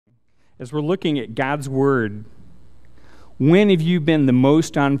As we're looking at God's Word, when have you been the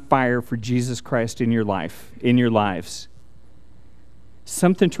most on fire for Jesus Christ in your life, in your lives?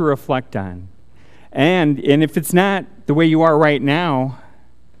 Something to reflect on. And if it's not the way you are right now,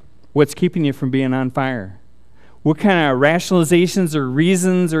 what's keeping you from being on fire? What kind of rationalizations or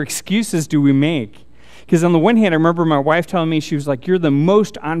reasons or excuses do we make? Because on the one hand, I remember my wife telling me, she was like, "You're the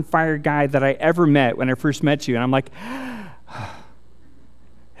most on fire guy that I ever met when I first met you." And I'm like,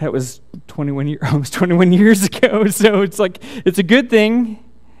 that was almost 21 years ago. So it's like, it's a good thing.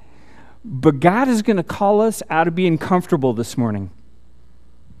 But God is going to call us out of being comfortable this morning.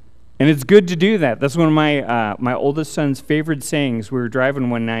 And it's good to do that. That's one of my oldest son's favorite sayings. We were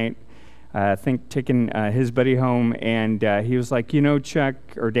driving one night, I think taking his buddy home, and he was like, Chuck,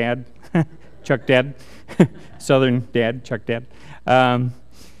 or Dad, Chuck Dad, Southern Dad, Chuck Dad.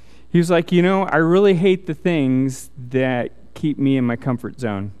 He was like, I really hate the things that keep me in my comfort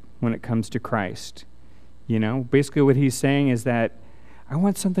zone when it comes to Christ. Basically what he's saying is that I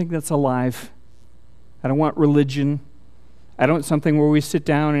want something that's alive. I don't want religion. I don't want something where we sit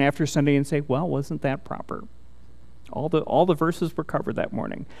down and after Sunday and say, well, wasn't that proper? All the verses were covered that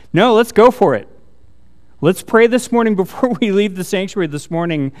morning. No, let's go for it. Let's pray this morning before we leave the sanctuary this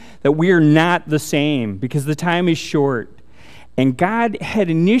morning that we are not the same, because the time is short. And God had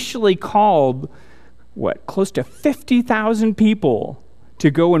initially called, close to 50,000 people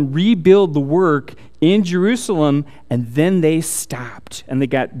to go and rebuild the work in Jerusalem, and then they stopped. And they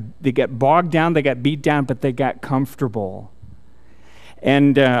got bogged down, they got beat down, but they got comfortable.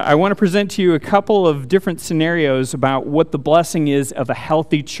 And I want to present to you a couple of different scenarios about what the blessing is of a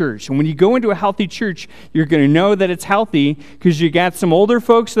healthy church. And when you go into a healthy church, you're going to know that it's healthy because you got some older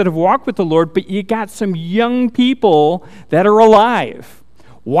folks that have walked with the Lord, but you got some young people that are alive.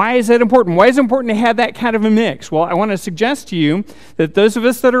 Why is that important? Why is it important to have that kind of a mix? Well, I want to suggest to you that those of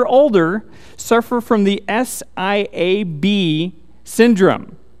us that are older suffer from the SIAB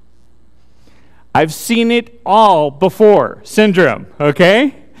syndrome. I've seen it all before, syndrome,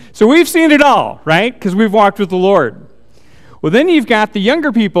 okay? So we've seen it all, right? Because we've walked with the Lord. Well, then you've got the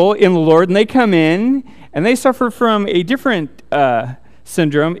younger people in the Lord, and they come in, and they suffer from a different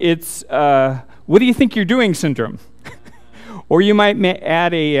syndrome. It's, what do you think you're doing syndrome? Or you might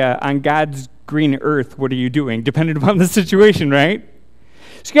add on God's green earth, what are you doing? Depending upon the situation, right?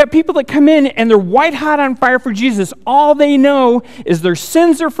 So you got people that come in, and they're white hot on fire for Jesus. All they know is their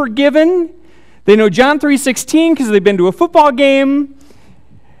sins are forgiven. They know John 3:16 because they've been to a football game,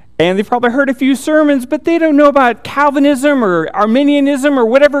 and they've probably heard a few sermons, but they don't know about Calvinism or Arminianism or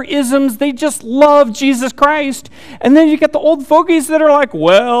whatever isms. They just love Jesus Christ. And then you get the old fogies that are like,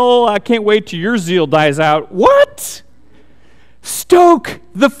 well, I can't wait till your zeal dies out. What? Stoke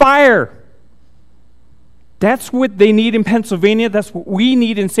the fire. That's what they need in Pennsylvania. That's what we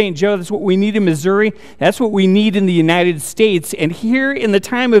need in St. Joe. That's what we need in Missouri. That's what we need in the United States. And here in the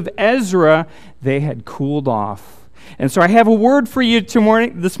time of Ezra, they had cooled off. And so I have a word for you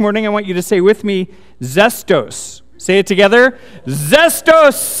this morning. I want you to say with me, zestos. Say it together.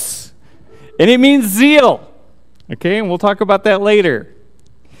 Zestos. And it means zeal. Okay, and we'll talk about that later.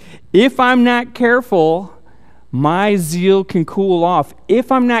 If I'm not careful, my zeal can cool off.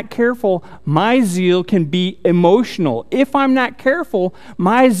 If I'm not careful, my zeal can be emotional. If I'm not careful,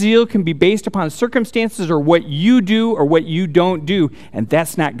 my zeal can be based upon circumstances or what you do or what you don't do. And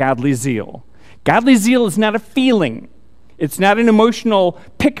that's not godly zeal. Godly zeal is not a feeling. It's not an emotional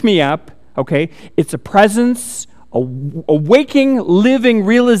pick-me-up, okay? It's a presence, a waking, living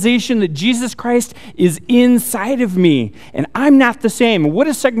realization that Jesus Christ is inside of me, and I'm not the same. What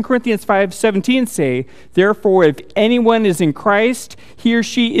does 2 Corinthians 5:17 say? Therefore, if anyone is in Christ, he or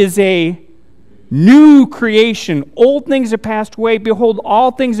she is a new creation. Old things have passed away. Behold,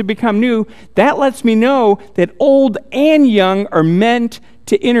 all things have become new. That lets me know that old and young are meant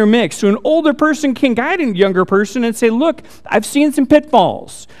to intermix. So an older person can guide a younger person and say, look, I've seen some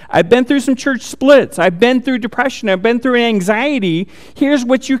pitfalls. I've been through some church splits. I've been through depression. I've been through anxiety. Here's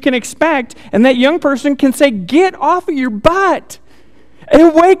what you can expect. And that young person can say, get off of your butt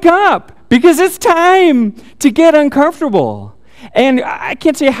and wake up, because it's time to get uncomfortable. And I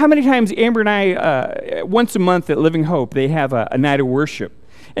can't say how many times Amber and I, once a month at Living Hope, they have a night of worship.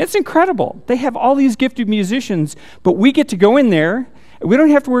 And it's incredible. They have all these gifted musicians, but we get to go in there. We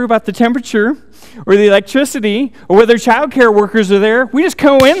don't have to worry about the temperature or the electricity or whether child care workers are there. We just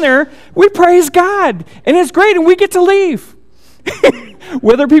go in there, we praise God, and it's great, and we get to leave.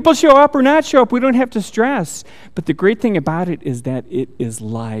 Whether people show up or not show up, we don't have to stress. But the great thing about it is that it is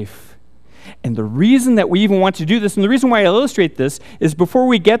life. And the reason that we even want to do this, and the reason why I illustrate this, is before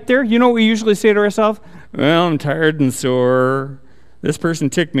we get there, you know what we usually say to ourselves? Well, I'm tired and sore. This person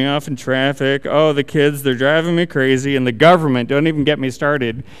ticked me off in traffic. Oh, the kids, they're driving me crazy. And the government, don't even get me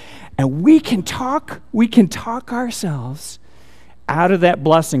started. And we can talk ourselves out of that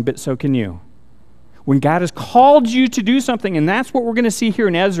blessing, but so can you. When God has called you to do something, and that's what we're going to see here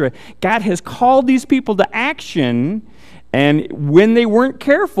in Ezra, God has called these people to action, and when they weren't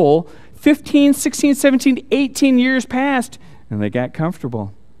careful, 15, 16, 17, 18 years passed, and they got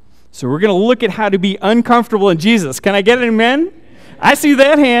comfortable. So we're going to look at how to be uncomfortable in Jesus. Can I get an amen? I see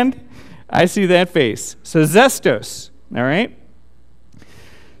that hand. I see that face. So zestos, all right?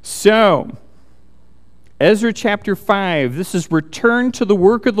 So, Ezra chapter 5, this is return to the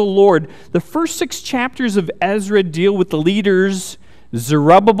work of the Lord. The first 6 chapters of Ezra deal with the leaders.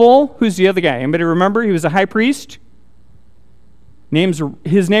 Zerubbabel, who's the other guy? Anybody remember? He was a high priest.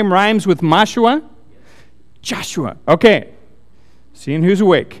 His name rhymes with Mashua. Joshua. Okay. Seeing who's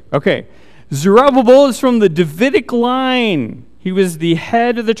awake. Okay. Zerubbabel is from the Davidic line. He was the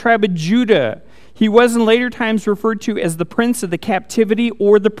head of the tribe of Judah. He was in later times referred to as the prince of the captivity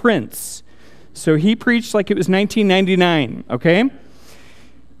or the prince. So he preached like it was 1999, okay?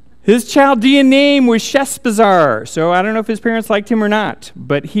 His Chaldean name was Sheshbazzar. So I don't know if his parents liked him or not,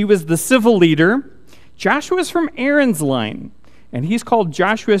 but he was the civil leader. Joshua's from Aaron's line, and he's called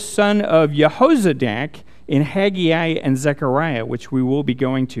Joshua, son of Jehozadak, in Haggai and Zechariah, which we will be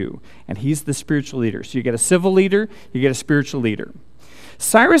going to. And he's the spiritual leader. So you get a civil leader, you get a spiritual leader.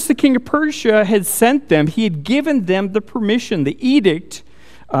 Cyrus, the king of Persia, had sent them. He had given them the permission, the edict,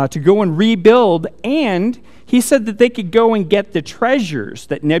 to go and rebuild. And he said that they could go and get the treasures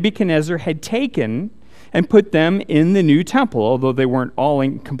that Nebuchadnezzar had taken and put them in the new temple, although they weren't all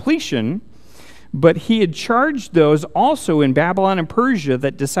in completion. But he had charged those also in Babylon and Persia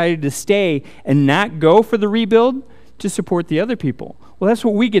that decided to stay and not go for the rebuild to support the other people. Well, that's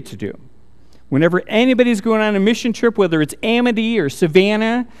what we get to do. Whenever anybody's going on a mission trip, whether it's Amity or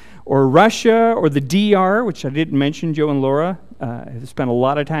Savannah or Russia or the DR, which I didn't mention, Joe and Laura have spent a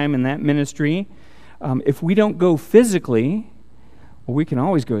lot of time in that ministry. If we don't go physically, well, we can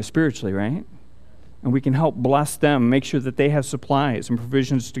always go spiritually, right? And we can help bless them, make sure that they have supplies and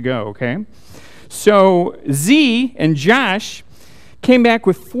provisions to go, okay? So Z and Josh came back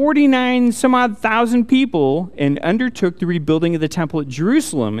with 49 some odd thousand people and undertook the rebuilding of the temple at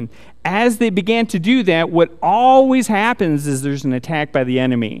Jerusalem. And as they began to do that, what always happens is there's an attack by the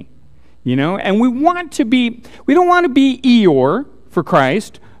enemy. You know, and we don't want to be Eeyore for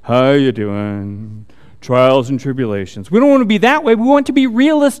Christ. How you doing? Trials and tribulations. We don't want to be that way. We want to be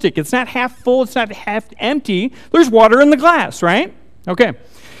realistic. It's not half full. It's not half empty. There's water in the glass, right? Okay.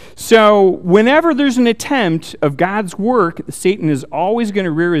 So whenever there's an attempt of God's work, Satan is always going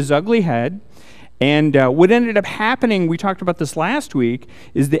to rear his ugly head. And what ended up happening, we talked about this last week,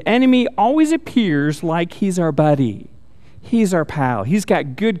 is the enemy always appears like he's our buddy. He's our pal. He's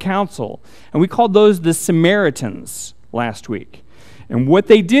got good counsel. And we called those the Samaritans last week. And what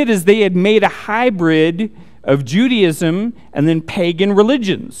they did is they had made a hybrid of Judaism and then pagan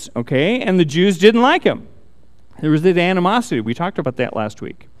religions, okay? And the Jews didn't like them. There was the animosity. We talked about that last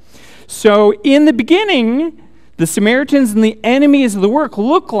week. So in the beginning, the Samaritans and the enemies of the work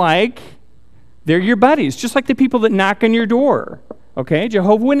look like they're your buddies, just like the people that knock on your door. Okay,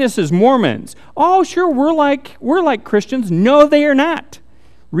 Jehovah's Witnesses, Mormons. Oh, sure, we're like Christians. No, they are not.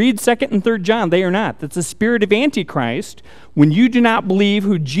 Read 2nd and 3rd John. They are not. That's the spirit of Antichrist when you do not believe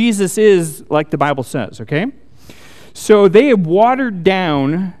who Jesus is, like the Bible says. Okay, so they have watered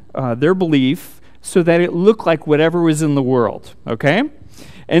down their belief so that it looked like whatever was in the world. Okay,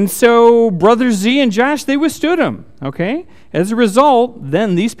 and so Brother Z and Josh, they withstood them. Okay, as a result,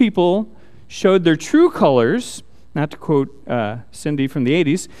 then these people showed their true colors. Not to quote Cindy from the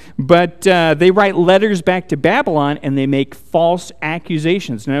 80s, but they write letters back to Babylon and they make false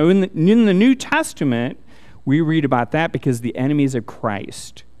accusations. Now, in the New Testament, we read about that because the enemies of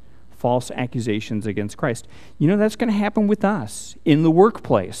Christ, false accusations against Christ. You know, that's going to happen with us in the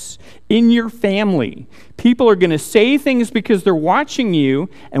workplace, in your family. People are going to say things because they're watching you,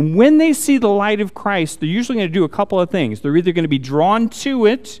 and when they see the light of Christ, they're usually going to do a couple of things. They're either going to be drawn to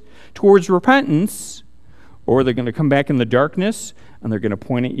it towards repentance, or they're going to come back in the darkness, and they're going to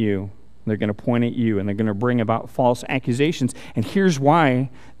point at you. They're going to point at you, and they're going to bring about false accusations. And here's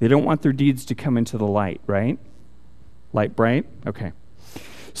why. They don't want their deeds to come into the light, right? Light bright? Okay.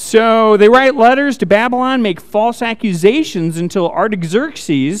 So they write letters to Babylon, make false accusations until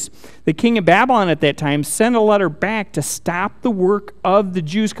Artaxerxes, the king of Babylon at that time, sent a letter back to stop the work of the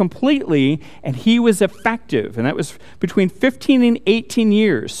Jews completely, and he was effective. And that was between 15 and 18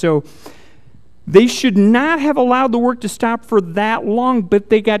 years. So they should not have allowed the work to stop for that long,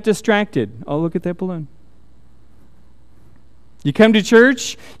 but they got distracted. Oh, look at that balloon. You come to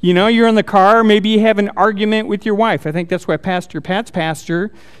church, you're in the car, maybe you have an argument with your wife. I think that's why Pastor Pat's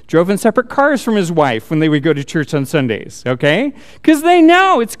pastor drove in separate cars from his wife when they would go to church on Sundays, okay? Because they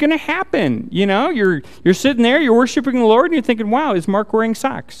know it's going to happen, You're sitting there, you're worshiping the Lord, and you're thinking, wow, is Mark wearing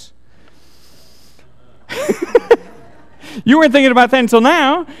socks? You weren't thinking about that until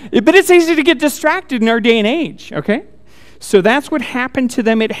now, but it's easy to get distracted in our day and age, okay? So that's what happened to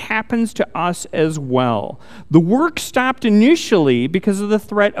them. It happens to us as well. The work stopped initially because of the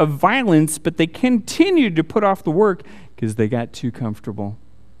threat of violence, but they continued to put off the work because they got too comfortable.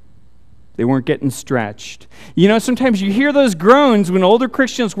 They weren't getting stretched. Sometimes you hear those groans when older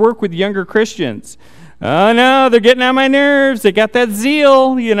Christians work with younger Christians. Oh no, they're getting on my nerves. They got that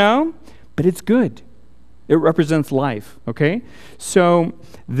zeal, But it's good. It represents life, okay? So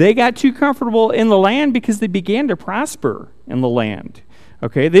they got too comfortable in the land because they began to prosper in the land,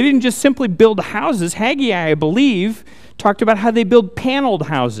 okay? They didn't just simply build houses. Haggai, I believe, talked about how they build paneled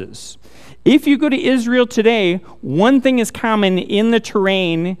houses. If you go to Israel today, one thing is common in the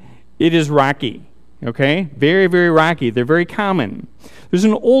terrain. It is rocky, okay? Very, very rocky. They're very common. There's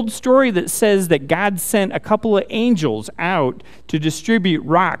an old story that says that God sent a couple of angels out to distribute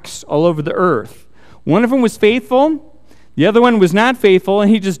rocks all over the earth. One of them was faithful, the other one was not faithful,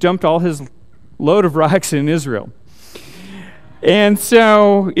 and he just dumped all his load of rocks in Israel. And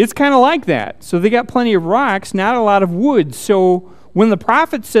so it's kind of like that. So they got plenty of rocks, not a lot of wood. So when the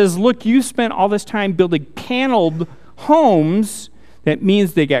prophet says, look, you spent all this time building paneled homes, that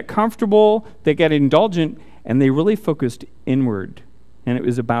means they got comfortable, they got indulgent, and they really focused inward. And it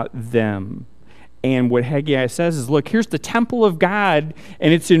was about them. And what Haggai says is, look, here's the temple of God,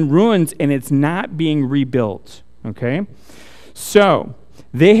 and it's in ruins, and it's not being rebuilt, okay? So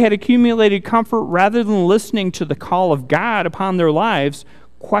they had accumulated comfort rather than listening to the call of God upon their lives.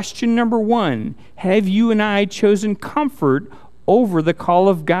 Question number 1, have you and I chosen comfort over the call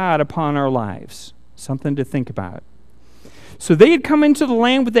of God upon our lives? Something to think about. So they had come into the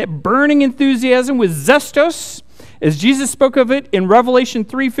land with that burning enthusiasm, with zestos, as Jesus spoke of it in Revelation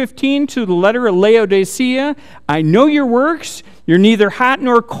 3:15 to the letter of Laodicea. I know your works. You're neither hot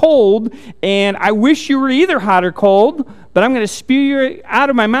nor cold, and I wish you were either hot or cold, but I'm going to spew you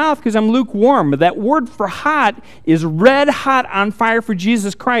out of my mouth because I'm lukewarm. But that word for hot is red hot on fire for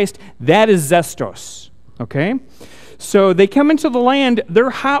Jesus Christ. That is zestos, okay? So they come into the land,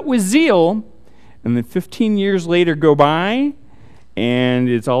 they're hot with zeal, and then 15 years later go by, and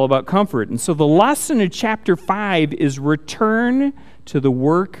it's all about comfort. And so the lesson of chapter 5 is return to the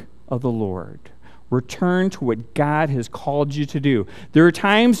work of the Lord. Return to what God has called you to do. There are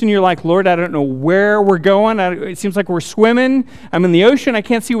times when you're like, Lord, I don't know where we're going. It seems like we're swimming. I'm in the ocean. I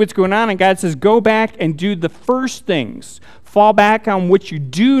can't see what's going on. And God says, go back and do the first things. Fall back on what you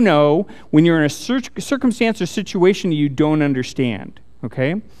do know when you're in a circumstance or situation you don't understand.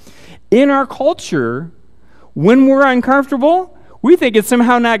 Okay? In our culture, when we're uncomfortable, we think it's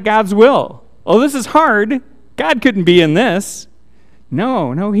somehow not God's will. Oh, this is hard. God couldn't be in this.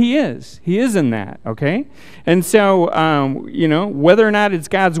 No, he is. He is in that, okay? And so, whether or not it's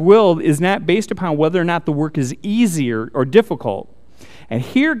God's will is not based upon whether or not the work is easy or difficult. And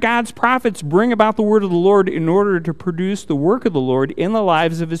here God's prophets bring about the word of the Lord in order to produce the work of the Lord in the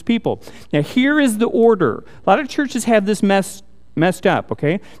lives of his people. Now, here is the order. A lot of churches have this messed up,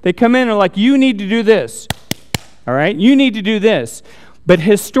 okay? They come in and are like, you need to do this. All right? You need to do this. But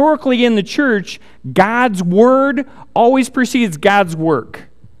historically in the church, God's word always precedes God's work.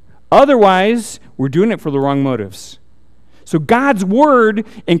 Otherwise, we're doing it for the wrong motives. So God's word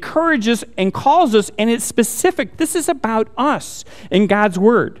encourages and calls us, and it's specific. This is about us in God's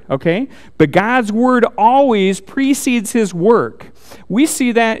word, okay? But God's word always precedes his work. We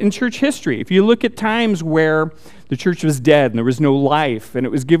see that in church history. If you look at times where the church was dead and there was no life, and it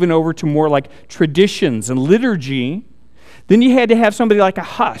was given over to more like traditions and liturgy, then you had to have somebody like a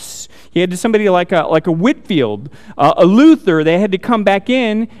Huss. You had somebody like a Whitfield, a Luther. They had to come back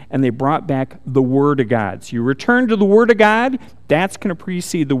in, and they brought back the Word of God. So you return to the Word of God. That's going to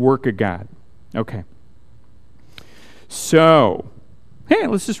precede the work of God. Okay. So, hey,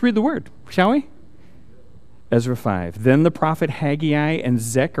 let's just read the Word, shall we? Ezra 5. Then the prophet Haggai and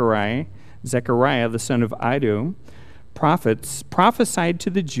Zechariah, the son of Iddo, prophets, prophesied to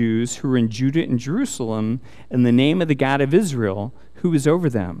the Jews who were in Judah and Jerusalem in the name of the God of Israel, who was over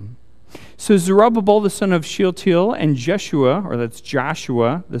them. So Zerubbabel, the son of Shealtiel, and Joshua,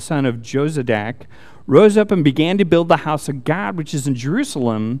 the son of Jozadak, rose up and began to build the house of God, which is in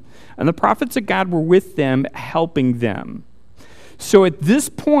Jerusalem, and the prophets of God were with them, helping them. So at this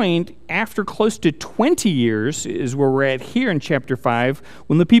point, after close to 20 years, is where we're at here in chapter 5,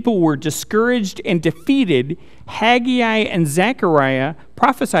 when the people were discouraged and defeated, Haggai and Zechariah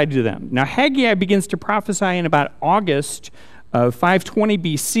prophesied to them. Now, Haggai begins to prophesy in about August of 520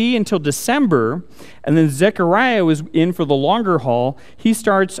 BC until December, and then Zechariah was in for the longer haul. He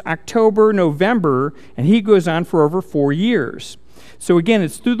starts October, November, and he goes on for over 4 years. So again,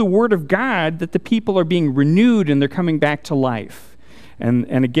 it's through the Word of God that the people are being renewed and they're coming back to life.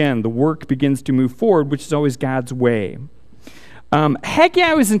 And again, the work begins to move forward, which is always God's way.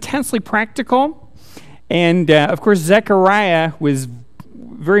 Haggai was intensely practical, and of course, Zechariah was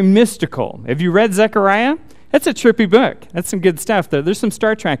very mystical. Have you read Zechariah? That's a trippy book. That's some good stuff there. There's some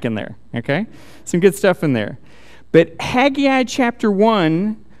Star Trek in there, okay? Some good stuff in there. But Haggai chapter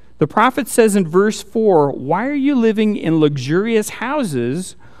 1, the prophet says in verse 4, "Why are you living in luxurious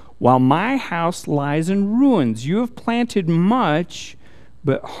houses while my house lies in ruins? You have planted much,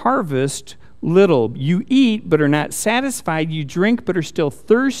 but harvest little. You eat, but are not satisfied. You drink, but are still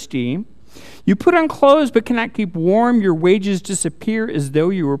thirsty. You put on clothes, but cannot keep warm. Your wages disappear as though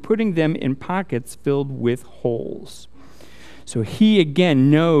you were putting them in pockets filled with holes." So he again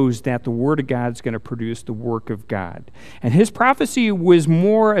knows that the Word of God is going to produce the work of God. And his prophecy was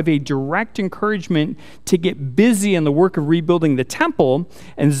more of a direct encouragement to get busy in the work of rebuilding the temple,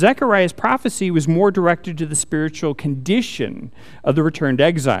 and Zechariah's prophecy was more directed to the spiritual condition of the returned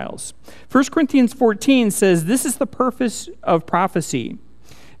exiles. 1 Corinthians 14 says, "This is the purpose of prophecy.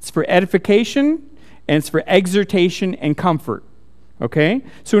 It's for edification, and it's for exhortation and comfort." Okay?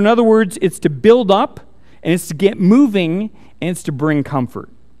 So in other words, it's to build up, and it's to get moving, and it's to bring comfort.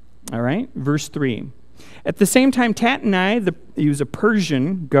 All right? Verse 3. "At the same time, Tatnai, he was a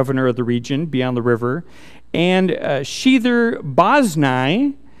Persian governor of the region beyond the river, and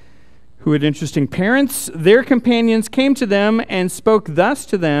Shether-Boznai, who had interesting parents, their companions came to them and spoke thus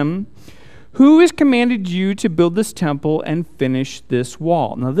to them, 'Who has commanded you to build this temple and finish this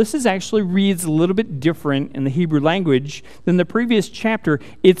wall?'" Now, this actually reads a little bit different in the Hebrew language than the previous chapter.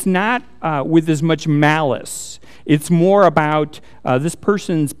 It's not with as much malice. It's more about this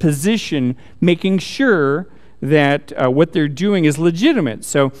person's position, making sure that what they're doing is legitimate.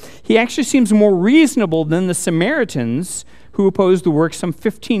 So he actually seems more reasonable than the Samaritans who opposed the work some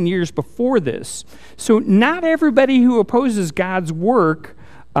 15 years before this. So not everybody who opposes God's work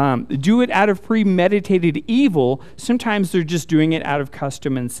do it out of premeditated evil. Sometimes they're just doing it out of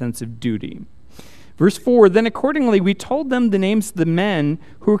custom and sense of duty. Verse 4, "Then accordingly we told them the names of the men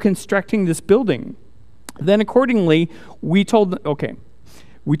who were constructing this building. Then accordingly we told them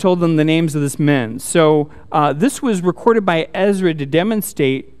the names of this men." So this was recorded by Ezra to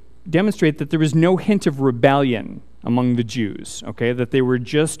demonstrate that there was no hint of rebellion among the Jews, okay? That they were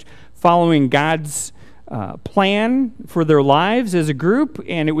just following God's plan for their lives as a group,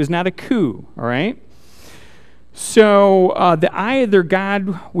 and it was not a coup, all right? So the eye of their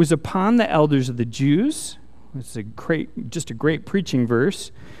God was upon the elders of the Jews. It's just a great preaching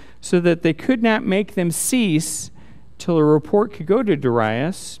verse. "So that they could not make them cease till a report could go to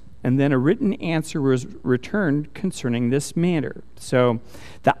Darius, and then a written answer was returned concerning this matter." So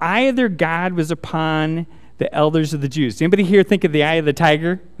the eye of their God was upon the elders of the Jews. Anybody here think of the eye of the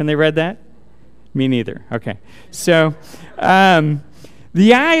tiger when they read that? Me neither. Okay. So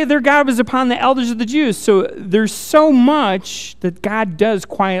the eye of their God was upon the elders of the Jews. So there's so much that God does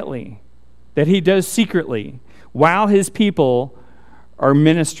quietly, that he does secretly, while his people are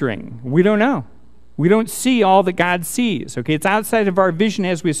ministering. We don't know. We don't see all that God sees. Okay, it's outside of our vision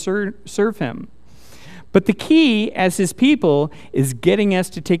as we serve him. But the key as his people is getting us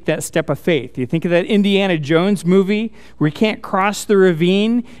to take that step of faith. You think of that Indiana Jones movie where he can't cross the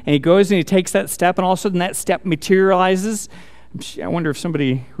ravine, and he goes and he takes that step, and all of a sudden that step materializes. I wonder if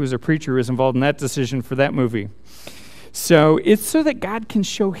somebody who's a preacher was involved in that decision for that movie. So it's so that God can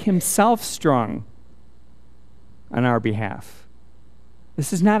show himself strong on our behalf.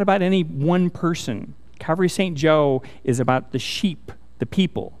 This is not about any one person. Calvary St. Joe is about the sheep, the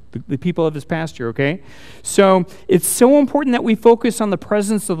people of his pasture, okay? So it's so important that we focus on the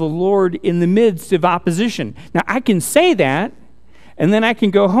presence of the Lord in the midst of opposition. Now, I can say that, and then I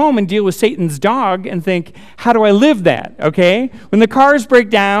can go home and deal with Satan's dog and think, how do I live that, okay? When the cars break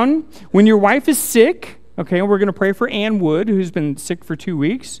down, when your wife is sick, okay, and we're going to pray for Ann Wood, who's been sick for 2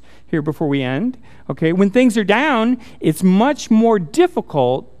 weeks here before we end. Okay, when things are down, it's much more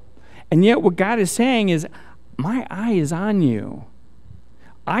difficult, and yet what God is saying is, my eye is on you.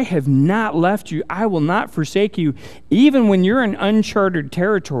 I have not left you. I will not forsake you. Even when you're in uncharted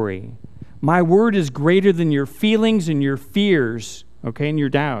territory, my word is greater than your feelings and your fears, okay, and your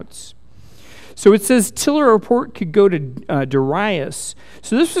doubts. So it says till a report could go to Darius.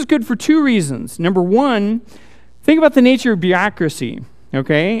 So this was good for two reasons. Number one, think about the nature of bureaucracy,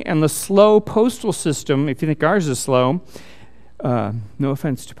 okay? And the slow postal system, if you think ours is slow, no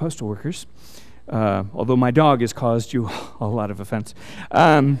offense to postal workers, although my dog has caused you a lot of offense.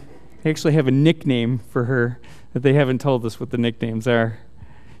 They actually have a nickname for her that they haven't told us what the nicknames are.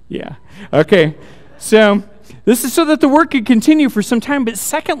 Yeah. Okay. So this is so that the work could continue for some time, but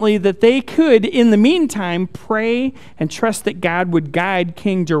secondly, that they could, in the meantime, pray and trust that God would guide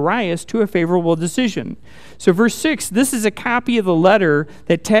King Darius to a favorable decision. So verse 6, this is a copy of the letter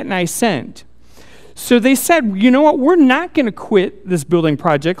that Tet and I sent. So they said, you know what, we're not going to quit this building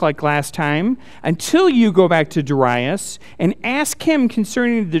project like last time until you go back to Darius and ask him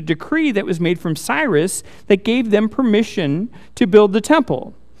concerning the decree that was made from Cyrus that gave them permission to build the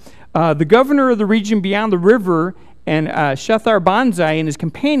temple. The governor of the region beyond the river and Shethar-Banzai and his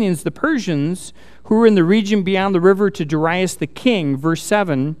companions, the Persians, who were in the region beyond the river to Darius the king, verse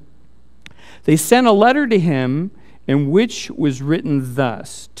 7, they sent a letter to him in which was written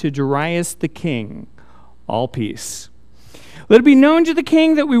thus, to Darius the king, all peace. Let it be known to the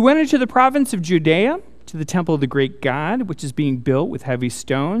king that we went into the province of Judea, to the temple of the great God, which is being built with heavy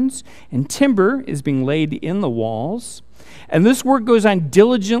stones, and timber is being laid in the walls. And this work goes on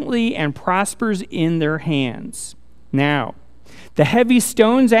diligently and prospers in their hands. Now, the heavy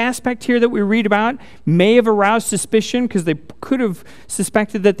stones aspect here that we read about may have aroused suspicion because they could have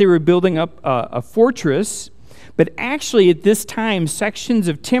suspected that they were building up a fortress. But actually, at this time, sections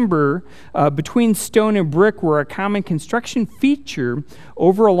of timber between stone and brick were a common construction feature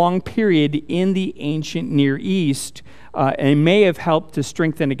over a long period in the ancient Near East and may have helped to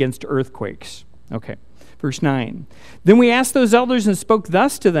strengthen against earthquakes. Okay. Verse 9, then we asked those elders and spoke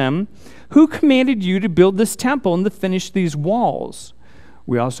thus to them, who commanded you to build this temple and to finish these walls?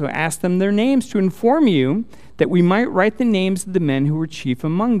 We also asked them their names to inform you that we might write the names of the men who were chief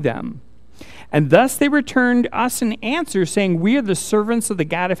among them. And thus they returned us an answer saying, we are the servants of the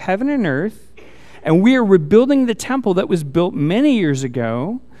God of heaven and earth, and we are rebuilding the temple that was built many years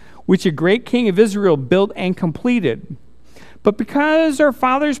ago, which a great king of Israel built and completed. But because our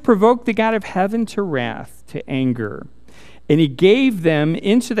fathers provoked the God of heaven to wrath, to anger, and he gave them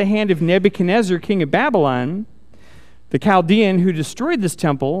into the hand of Nebuchadnezzar, king of Babylon, the Chaldean who destroyed this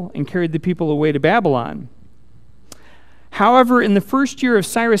temple and carried the people away to Babylon. However, in the first year of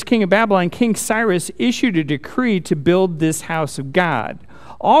Cyrus, king of Babylon, King Cyrus issued a decree to build this house of God.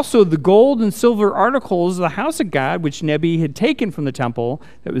 Also, the gold and silver articles of the house of God, which Nebi had taken from the temple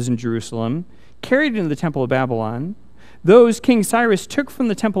that was in Jerusalem, carried into the temple of Babylon. Those King Cyrus took from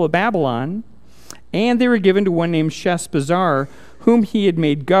the temple of Babylon, and they were given to one named Sheshbazzar, whom he had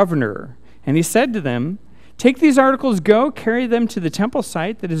made governor. And he said to them, take these articles, go, carry them to the temple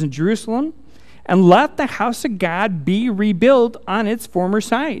site that is in Jerusalem, and let the house of God be rebuilt on its former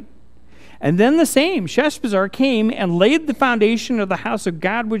site. And then the same Sheshbazzar came and laid the foundation of the house of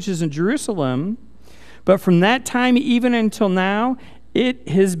God, which is in Jerusalem. But from that time even until now, it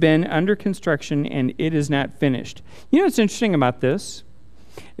has been under construction and it is not finished. You know what's interesting about this?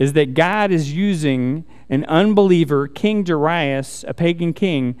 Is that God is using an unbeliever, King Darius, a pagan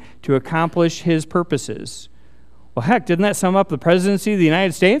king, to accomplish his purposes. Well, heck, didn't that sum up the presidency of the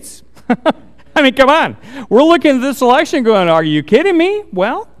United States? I mean, come on. We're looking at this election going, are you kidding me?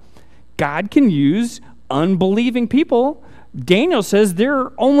 Well, God can use unbelieving people. Daniel says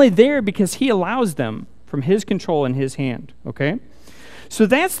they're only there because he allows them from his control and his hand, okay? So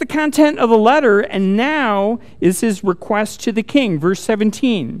that's the content of the letter, and now is his request to the king. Verse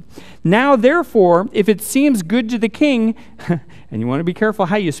 17. Now, therefore, if it seems good to the king, and you want to be careful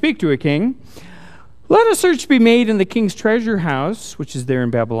how you speak to a king, let a search be made in the king's treasure house, which is there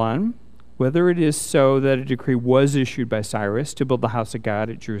in Babylon, whether it is so that a decree was issued by Cyrus to build the house of God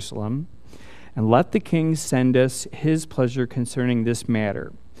at Jerusalem, and let the king send us his pleasure concerning this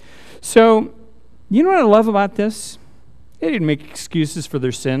matter. So, you know what I love about this? They didn't make excuses for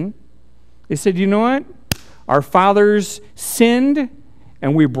their sin. They said, you know what? Our fathers sinned,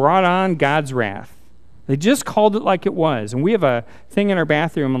 and we brought on God's wrath. They just called it like it was. And we have a thing in our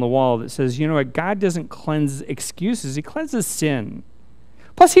bathroom on the wall that says, you know what? God doesn't cleanse excuses. He cleanses sin.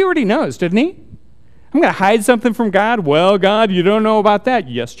 Plus, he already knows, didn't he? I'm going to hide something from God? Well, God, you don't know about that.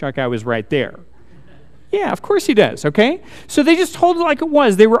 Yes, Chuck, I was right there. Yeah, of course he does, okay? So they just told it like it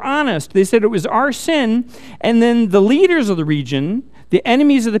was. They were honest. They said it was our sin. And then the leaders of the region, the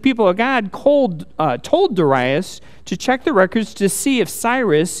enemies of the people of God, told Darius to check the records to see if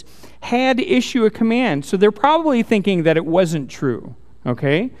Cyrus had issued a command. So they're probably thinking that it wasn't true,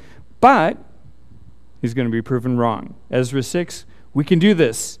 okay? But he's going to be proven wrong. Ezra 6, we can do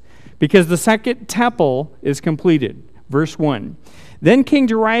this because the second temple is completed. Verse 1. Then King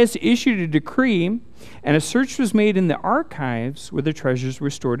Darius issued a decree, and a search was made in the archives where the treasures were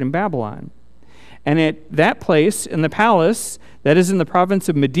stored in Babylon. And at that place, in the palace, that is in the province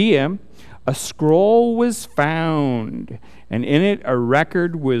of Media, a scroll was found, and in it a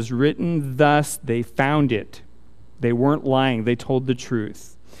record was written thus. They found it. They weren't lying. They told the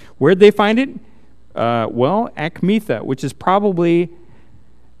truth. Where'd they find it? Ecmetha, which is probably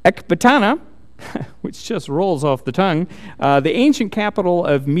Ecbatana, which just rolls off the tongue, the ancient capital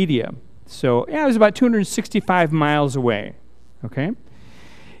of Media. So, it was about 265 miles away, okay?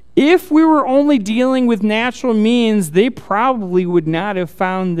 If we were only dealing with natural means, they probably would not have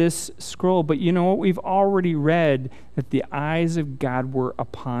found this scroll. But you know what? We've already read that the eyes of God were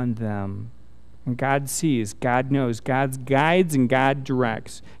upon them. And God sees, God knows, God guides and God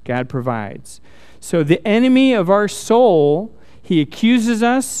directs, God provides. So the enemy of our soul, he accuses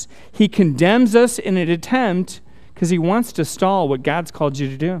us, he condemns us in an attempt because he wants to stall what God's called you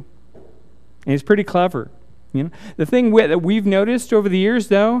to do. And he's pretty clever. You know, the thing that we've noticed over the years,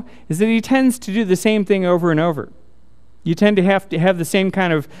 though, is that he tends to do the same thing over and over. You tend to have the same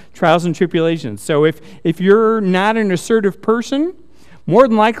kind of trials and tribulations. So if you're not an assertive person, more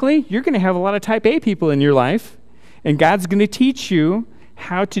than likely, you're going to have a lot of type A people in your life, and God's going to teach you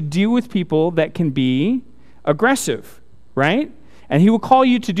how to deal with people that can be aggressive, right? And he will call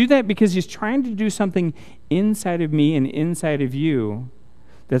you to do that because he's trying to do something inside of me and inside of you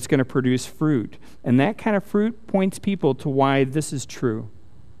that's going to produce fruit. And that kind of fruit points people to why this is true.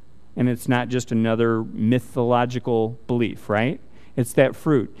 And it's not just another mythological belief, right? It's that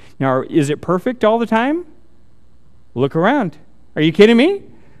fruit. Now, is it perfect all the time? Look around. Are you kidding me?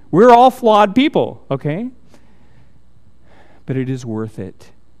 We're all flawed people, okay? But it is worth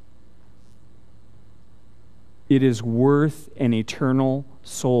it. It is worth an eternal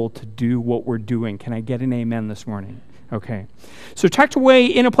soul to do what we're doing. Can I get an amen this morning? Okay. So tucked away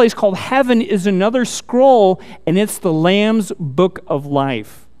in a place called heaven is another scroll, and it's the Lamb's Book of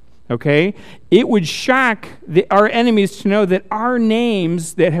Life. Okay? It would shock our enemies to know that our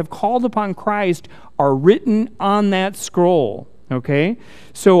names that have called upon Christ are written on that scroll. Okay?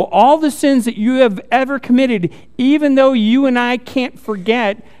 So all the sins that you have ever committed, even though you and I can't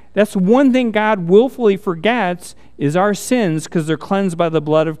forget, that's one thing God willfully forgets is our sins because they're cleansed by the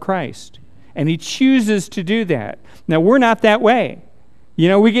blood of Christ. And he chooses to do that. Now, we're not that way. You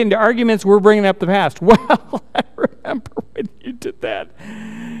know, we get into arguments, we're bringing up the past. Well, I remember when you did that.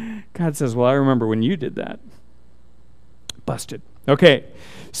 God says, well, I remember when you did that. Busted. Okay.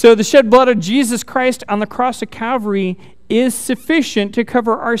 So the shed blood of Jesus Christ on the cross of Calvary is sufficient to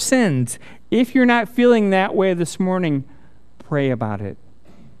cover our sins. If you're not feeling that way this morning, pray about it.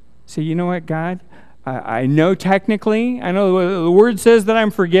 Say, you know what, God? I know technically, I know the word says that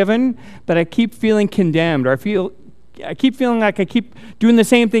I'm forgiven, but I keep feeling condemned, or I keep feeling like I keep doing the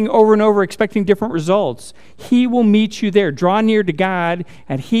same thing over and over, expecting different results. He will meet you there. Draw near to God,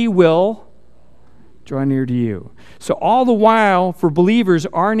 and he will draw near to you. So all the while, for believers,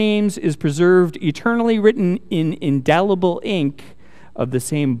 our names is preserved eternally written in indelible ink of the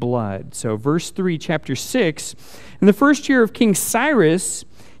same blood. So verse 3, chapter 6, in the first year of King Cyrus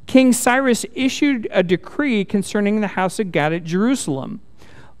issued a decree concerning the house of God at Jerusalem.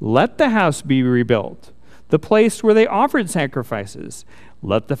 Let the house be rebuilt, the place where they offered sacrifices.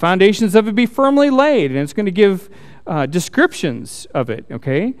 Let the foundations of it be firmly laid. And it's going to give descriptions of it,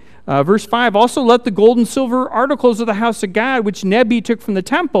 okay? Verse 5, also let the gold and silver articles of the house of God, which Nebi took from the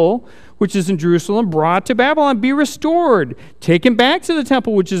temple, which is in Jerusalem, brought to Babylon, be restored. Taken back to the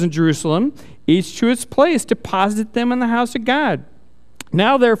temple, which is in Jerusalem, each to its place. Deposit them in the house of God.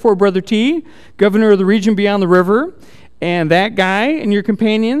 Now, therefore, Brother T, governor of the region beyond the river, and that guy and your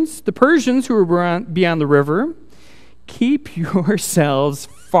companions, the Persians who are beyond the river, keep yourselves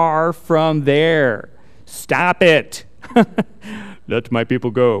far from there. Stop it. Let my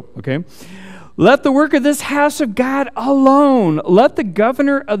people go, okay? Let the work of this house of God alone. Let the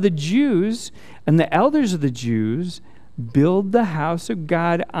governor of the Jews and the elders of the Jews build the house of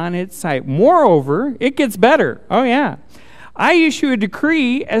God on its site. Moreover, it gets better. Oh, yeah. I issue a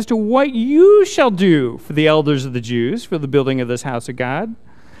decree as to what you shall do for the elders of the Jews for the building of this house of God.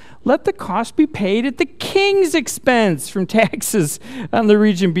 Let the cost be paid at the king's expense from taxes on the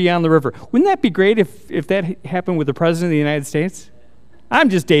region beyond the river. Wouldn't that be great if that happened with the President of the United States? I'm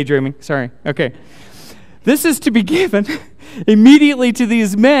just daydreaming. Sorry. Okay. This is to be given immediately to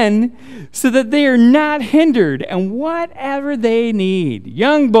these men so that they are not hindered, and whatever they need,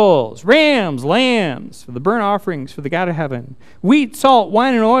 young bulls, rams, lambs, for the burnt offerings for the God of heaven, wheat, salt,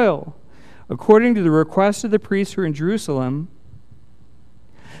 wine, and oil, according to the request of the priests who are in Jerusalem,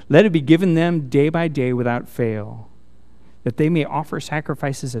 let it be given them day by day without fail, that they may offer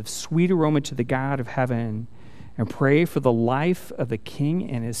sacrifices of sweet aroma to the God of heaven and pray for the life of the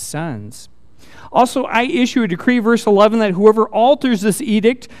king and his sons. Also, I issue a decree, verse 11, that whoever alters this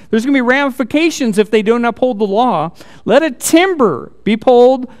edict, there's going to be ramifications if they don't uphold the law. Let a timber be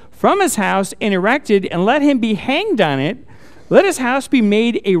pulled from his house and erected, and let him be hanged on it. Let his house be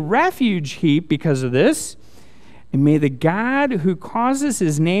made a refuge heap because of this. And may the God who causes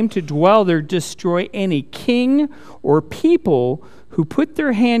his name to dwell there destroy any king or people who put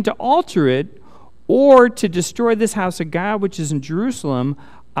their hand to alter it or to destroy this house of God which is in Jerusalem.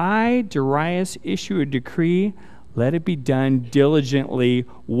 I, Darius, issue a decree. Let it be done diligently.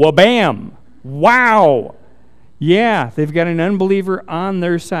 Wabam! Wow! Yeah, they've got an unbeliever on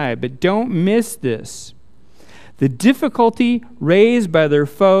their side. But don't miss this. The difficulty raised by their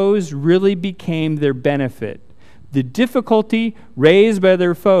foes really became their benefit. The difficulty raised by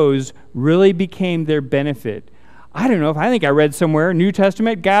their foes really became their benefit. I don't know if I think I read somewhere, New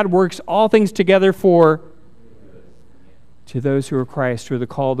Testament, God works all things together for to those who are Christ, who are the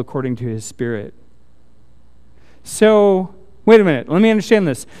called according to his Spirit. So, wait a minute, let me understand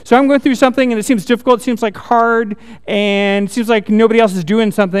this. So I'm going through something and it seems difficult, it seems like hard, and it seems like nobody else is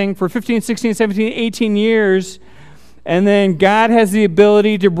doing something for 15, 16, 17, 18 years. And then God has the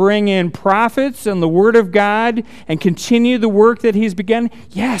ability to bring in prophets and the Word of God and continue the work that he's begun.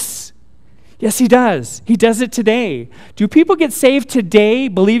 Yes. Yes, he does. He does it today. Do people get saved today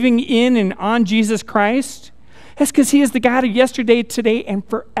believing in and on Jesus Christ? That's because he is the God of yesterday, today, and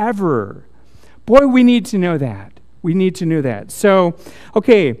forever. Boy, we need to know that. We need to know that. So,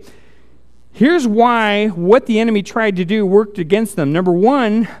 okay, here's why what the enemy tried to do worked against them. Number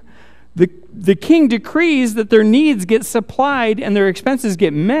one, the king decrees that their needs get supplied and their expenses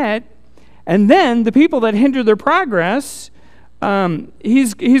get met, and then the people that hinder their progress,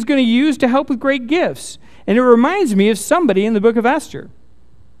 he's going to use to help with great gifts. And it reminds me of somebody in the book of Esther.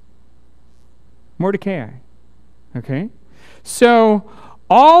 Mordecai. Okay? So,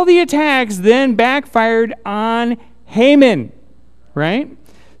 all the attacks then backfired on Haman, right?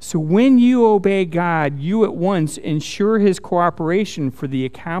 So when you obey God, you at once ensure his cooperation for the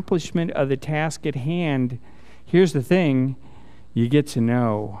accomplishment of the task at hand. Here's the thing, you get to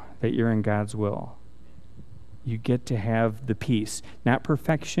know that you're in God's will. You get to have the peace. Not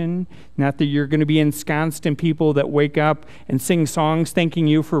perfection, not that you're going to be ensconced in people that wake up and sing songs thanking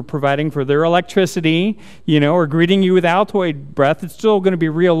you for providing for their electricity, or greeting you with Altoid breath. It's still going to be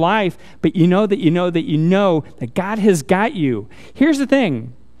real life, but you know that God has got you. Here's the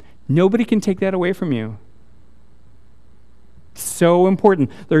thing. Nobody can take that away from you. So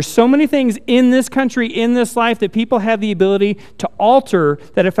important. There's so many things in this country, in this life, that people have the ability to alter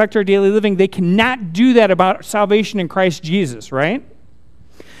that affect our daily living. They cannot do that about salvation in Christ Jesus, right?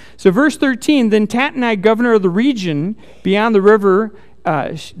 So verse 13, then Tattenai, governor of the region beyond the river,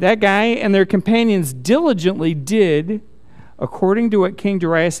 that guy and their companions diligently did according to what King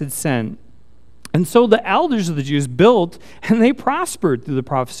Darius had sent. And so the elders of the Jews built, and they prospered through the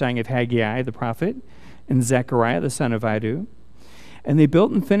prophesying of Haggai, the prophet, and Zechariah, the son of Iddo. And they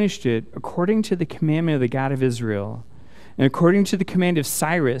built and finished it according to the commandment of the God of Israel, and according to the command of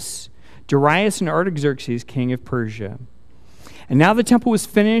Cyrus, Darius, and Artaxerxes, king of Persia. And now the temple was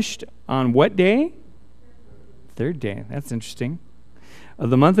finished on what day? Third day. That's interesting. Of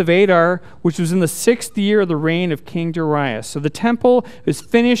the month of Adar, which was in the 6th year of the reign of King Darius. So the temple was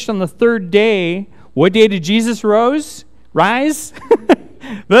finished on the third day. What day did Jesus rise?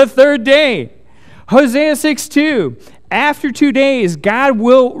 The third day. Hosea 6:2. After 2 days, God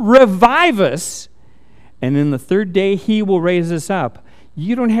will revive us, and in the third day, he will raise us up.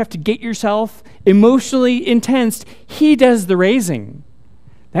 You don't have to get yourself emotionally intense. He does the raising.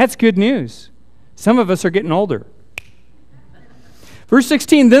 That's good news. Some of us are getting older. Verse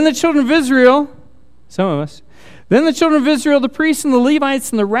 16, then the children of Israel, some of us, then the children of Israel, the priests and the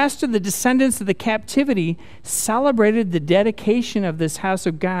Levites and the rest of the descendants of the captivity celebrated the dedication of this house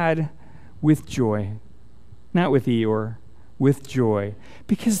of God with joy. Not with Eeyore, with joy.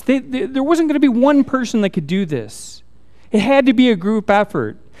 Because there wasn't going to be one person that could do this. It had to be a group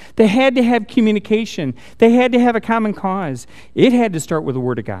effort. They had to have communication. They had to have a common cause. It had to start with the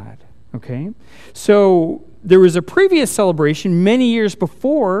Word of God. Okay? So there was a previous celebration many years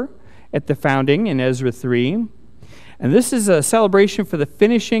before at the founding in Ezra 3. And this is a celebration for the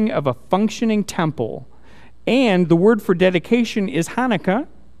finishing of a functioning temple. And the word for dedication is Hanukkah,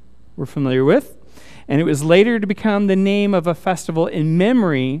 we're familiar with. And it was later to become the name of a festival in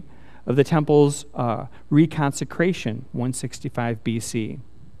memory of the temple's reconsecration, 165 BC.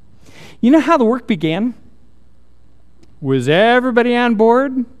 You know how the work began? Was everybody on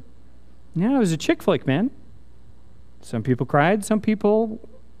board? No, it was a chick flick, man. Some people cried, some people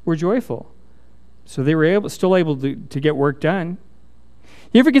were joyful. So they were still able to get work done.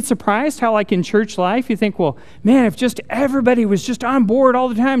 You ever get surprised how, like in church life, you think, well, man, if just everybody was just on board all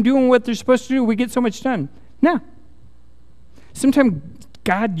the time doing what they're supposed to do, we get so much done. No. Sometimes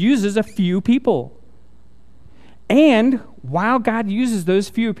God uses a few people. And while God uses those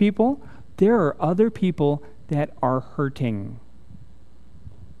few people, there are other people that are hurting.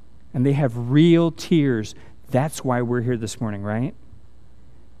 And they have real tears. That's why we're here this morning, right?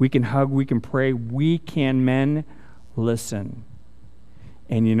 We can hug, we can pray, we can, men, listen.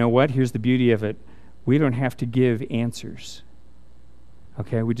 And you know what? Here's the beauty of it. We don't have to give answers.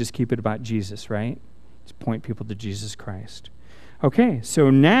 Okay? We just keep it about Jesus, right? Just point people to Jesus Christ. Okay,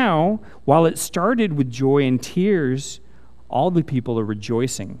 so now, while it started with joy and tears, all the people are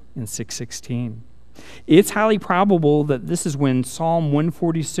rejoicing in 6:16. It's highly probable that this is when Psalm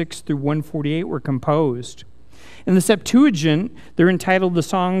 146 through 148 were composed. In the Septuagint, they're entitled the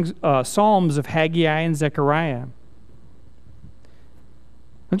Psalms of Haggai and Zechariah.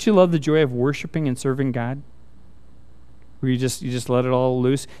 Don't you love the joy of worshiping and serving God? Where you just let it all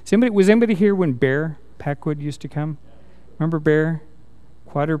loose. Was anybody here when Bear Packwood used to come? Remember Bear?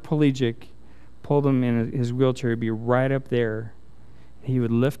 Quadriplegic. Pulled him in his wheelchair. He'd be right up there. He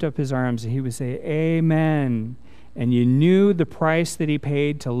would lift up his arms and he would say, Amen. And you knew the price that he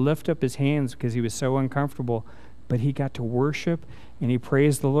paid to lift up his hands because he was so uncomfortable. But he got to worship and he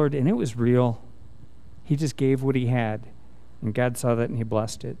praised the Lord. And it was real. He just gave what he had. And God saw that and he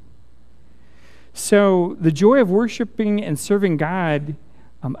blessed it. So the joy of worshiping and serving God,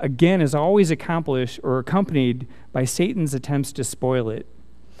 again, is always accomplished or accompanied by Satan's attempts to spoil it.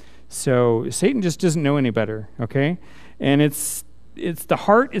 So Satan just doesn't know any better, okay? And it's the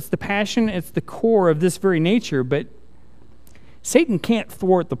heart, it's the passion, it's the core of this very nature, but Satan can't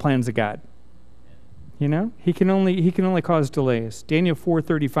thwart the plans of God. You know, he can only cause delays. Daniel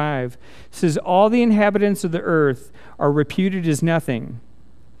 4:35 says, all the inhabitants of the earth are reputed as nothing.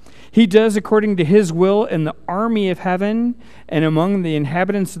 He does according to his will in the army of heaven and among the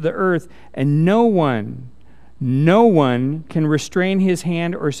inhabitants of the earth, and no one can restrain his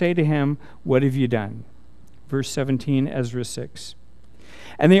hand or say to him, what have you done? Verse 17, Ezra 6.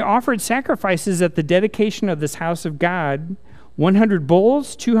 And they offered sacrifices at the dedication of this house of God, 100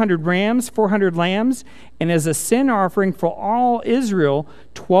 bulls, 200 rams, 400 lambs, and as a sin offering for all Israel,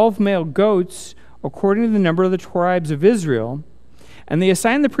 12 male goats, according to the number of the tribes of Israel. And they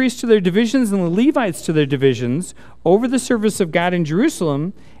assigned the priests to their divisions and the Levites to their divisions over the service of God in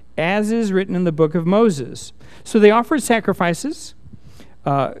Jerusalem, as is written in the book of Moses. So they offered sacrifices.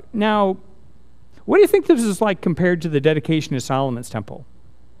 Now, what do you think this is like compared to the dedication of Solomon's temple?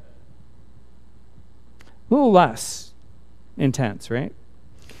 A little less intense, right?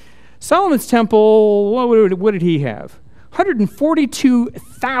 Solomon's temple, what did he have?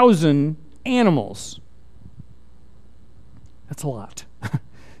 142,000 animals. That's a lot.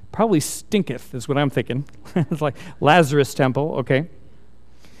 Probably stinketh is what I'm thinking. It's like Lazarus temple, okay.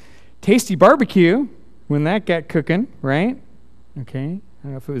 Tasty barbecue, when that got cooking, right? Okay, I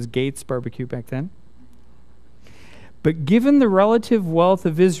don't know if it was Gates barbecue back then. But given the relative wealth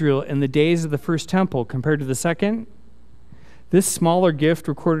of Israel in the days of the first temple compared to the second, this smaller gift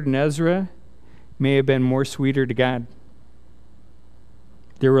recorded in Ezra may have been more sweeter to God.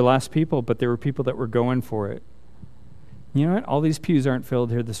 There were less people, but there were people that were going for it. You know what? All these pews aren't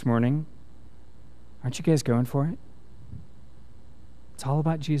filled here this morning. Aren't you guys going for it? It's all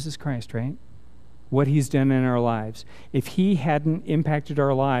about Jesus Christ, right? What he's done in our lives. If he hadn't impacted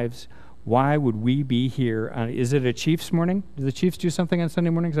our lives, why would we be here? Is it a Chiefs morning? Do the Chiefs do something on Sunday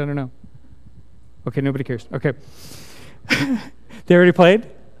mornings? I don't know. Okay, nobody cares. Okay. They already played?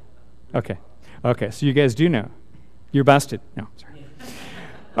 Okay. Okay, so you guys do know. You're busted. No, sorry.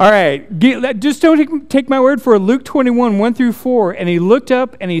 All right. Just don't take my word for it. Luke 21, 1 through 4. And he looked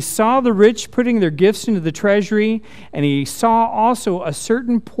up and he saw the rich putting their gifts into the treasury. And he saw also a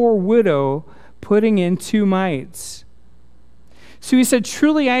certain poor widow putting in 2 mites. So he said,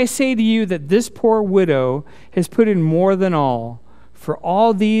 truly I say to you that this poor widow has put in more than all. For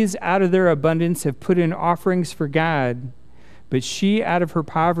all these out of their abundance have put in offerings for God, but she out of her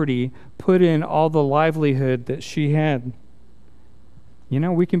poverty put in all the livelihood that she had. You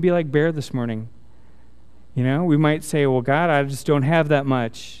know, we can be like Bear this morning. You know, we might say, well, God, I just don't have that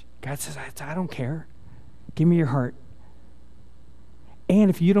much. God says, I don't care. Give me your heart. And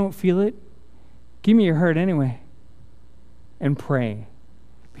if you don't feel it, give me your heart anyway. And pray,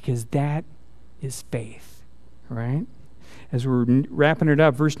 because that is faith, right? As we're wrapping it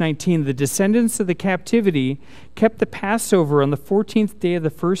up, verse 19, the descendants of the captivity kept the Passover on the 14th day of the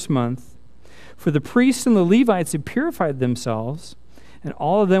first month. For the priests and the Levites had purified themselves, and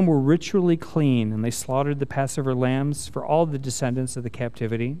all of them were ritually clean, and they slaughtered the Passover lambs for all the descendants of the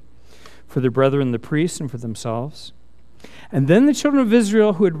captivity, for their brethren the priests and for themselves. And then the children of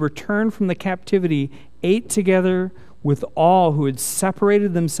Israel who had returned from the captivity ate together with all who had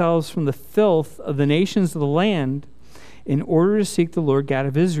separated themselves from the filth of the nations of the land in order to seek the Lord God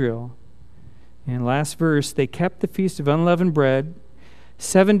of Israel. And last verse, they kept the feast of unleavened bread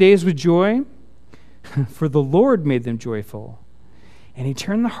 7 days with joy, for the Lord made them joyful. And he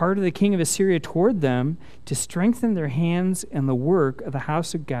turned the heart of the king of Assyria toward them to strengthen their hands and the work of the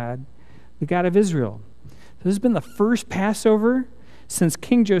house of God, the God of Israel. This has been the first Passover since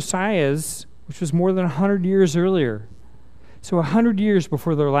King Josiah's, which was more than 100 years earlier. So 100 years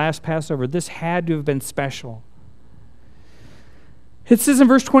before their last Passover, this had to have been special. It says in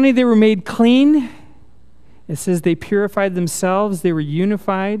verse 20, they were made clean. It says they purified themselves. They were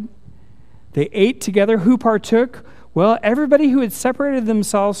unified. They ate together. Who partook? Well, everybody who had separated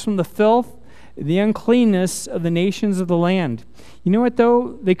themselves from the filth, the uncleanness of the nations of the land. You know what,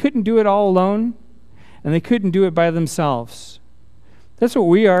 though? They couldn't do it all alone, and they couldn't do it by themselves. That's what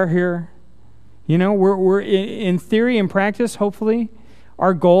we are here. You know, we're in theory and practice, hopefully,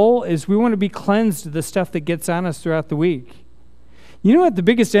 our goal is we want to be cleansed of the stuff that gets on us throughout the week. You know what the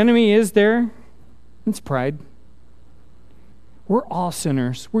biggest enemy is there? It's pride. We're all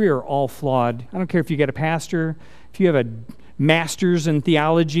sinners. We are all flawed. I don't care if you got a pastor, if you have a master's in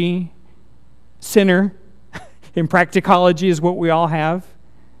theology, sinner in practicology is what we all have.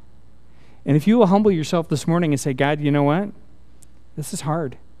 And if you will humble yourself this morning and say, God, you know what? This is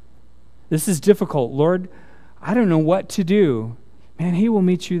hard. This is difficult. Lord, I don't know what to do. Man, he will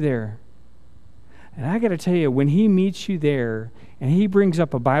meet you there. And I got to tell you, when he meets you there and he brings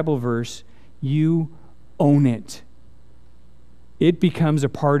up a Bible verse, you own it. It becomes a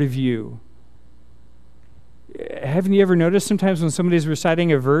part of you. Haven't you ever noticed sometimes when somebody's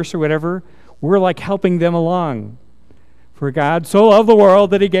reciting a verse or whatever, we're like helping them along. For God so loved the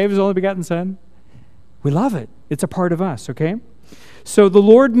world that he gave his only begotten Son. We love it. It's a part of us, okay? So the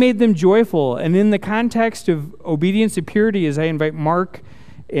Lord made them joyful. And in the context of obedience and purity, as I invite Mark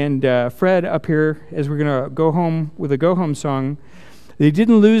and Fred up here as we're going to go home with a go-home song, they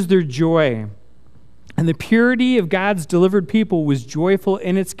didn't lose their joy. And the purity of God's delivered people was joyful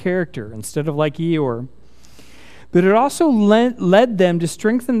in its character, instead of like Eeyore. But it also led them to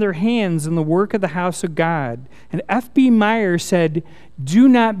strengthen their hands in the work of the house of God. And F.B. Meyer said, do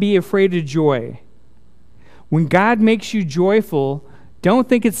not be afraid of joy. When God makes you joyful, don't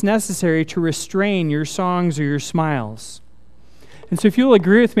think it's necessary to restrain your songs or your smiles. And so if you'll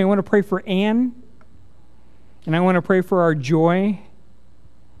agree with me, I want to pray for Anne, and I want to pray for our joy,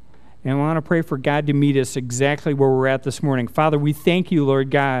 and I want to pray for God to meet us exactly where we're at this morning. Father, we thank you,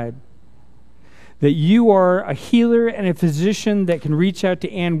 Lord God, that you are a healer and a physician that can reach out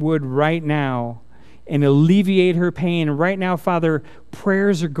to Ann Wood right now and alleviate her pain. Right now, Father,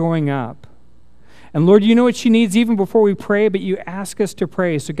 prayers are going up. And Lord, you know what she needs even before we pray, but you ask us to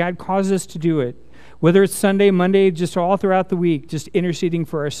pray. So God calls us to do it. Whether it's Sunday, Monday, just all throughout the week, just interceding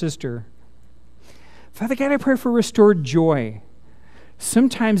for our sister. Father God, I pray for restored joy.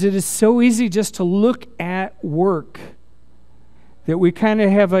 Sometimes it is so easy just to look at work that we kind of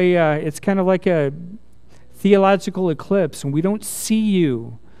have it's kind of like a theological eclipse, and we don't see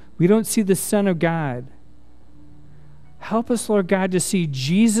you. We don't see the Son of God. Help us, Lord God, to see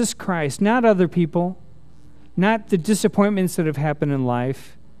Jesus Christ, not other people, not the disappointments that have happened in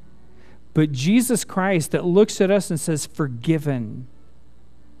life, but Jesus Christ that looks at us and says, forgiven.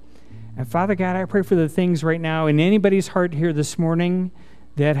 And Father God, I pray for the things right now in anybody's heart here this morning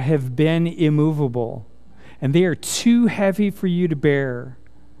that have been immovable, and they are too heavy for you to bear.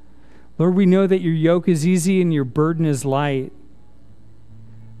 Lord, we know that your yoke is easy and your burden is light.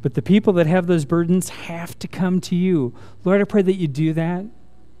 But the people that have those burdens have to come to you. Lord, I pray that you do that.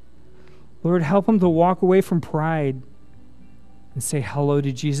 Lord, help them to walk away from pride and say hello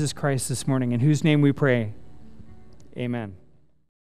to Jesus Christ this morning, in whose name we pray. Amen.